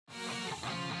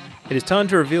It is time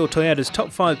to reveal Toyota's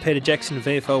top 5 Peter Jackson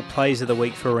VFL Plays of the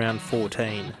Week for round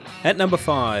 14. At number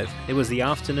 5, it was the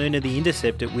afternoon of the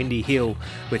intercept at Windy Hill,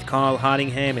 with Kyle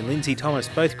Hardingham and Lindsay Thomas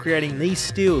both creating these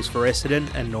steals for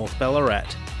Essendon and North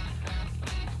Ballarat.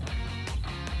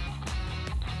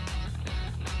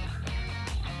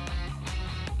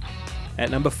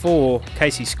 At number 4,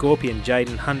 Casey Scorpion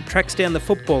Jayden Hunt tracks down the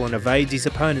football and evades his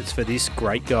opponents for this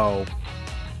great goal.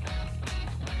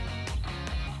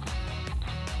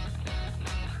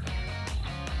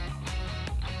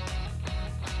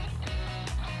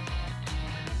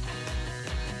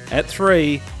 At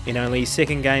 3, in only his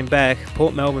second game back,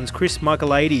 Port Melbourne's Chris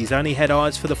Michaliades only had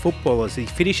eyes for the football as he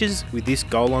finishes with this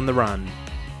goal on the run.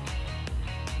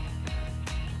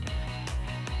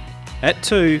 At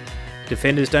 2,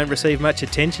 defenders don't receive much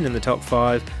attention in the top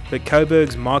 5, but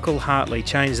Coburg's Michael Hartley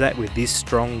changed that with this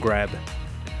strong grab.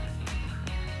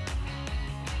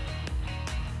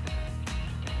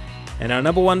 And our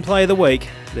number 1 play of the week,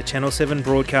 the Channel 7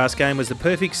 broadcast game, was the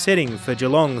perfect setting for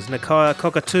Geelong's Nakia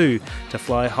Cockatoo to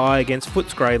fly high against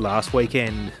Footscray last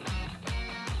weekend.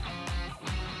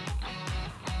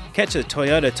 Catch the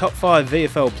Toyota top 5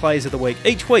 VFL plays of the week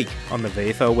each week on the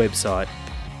VFL website.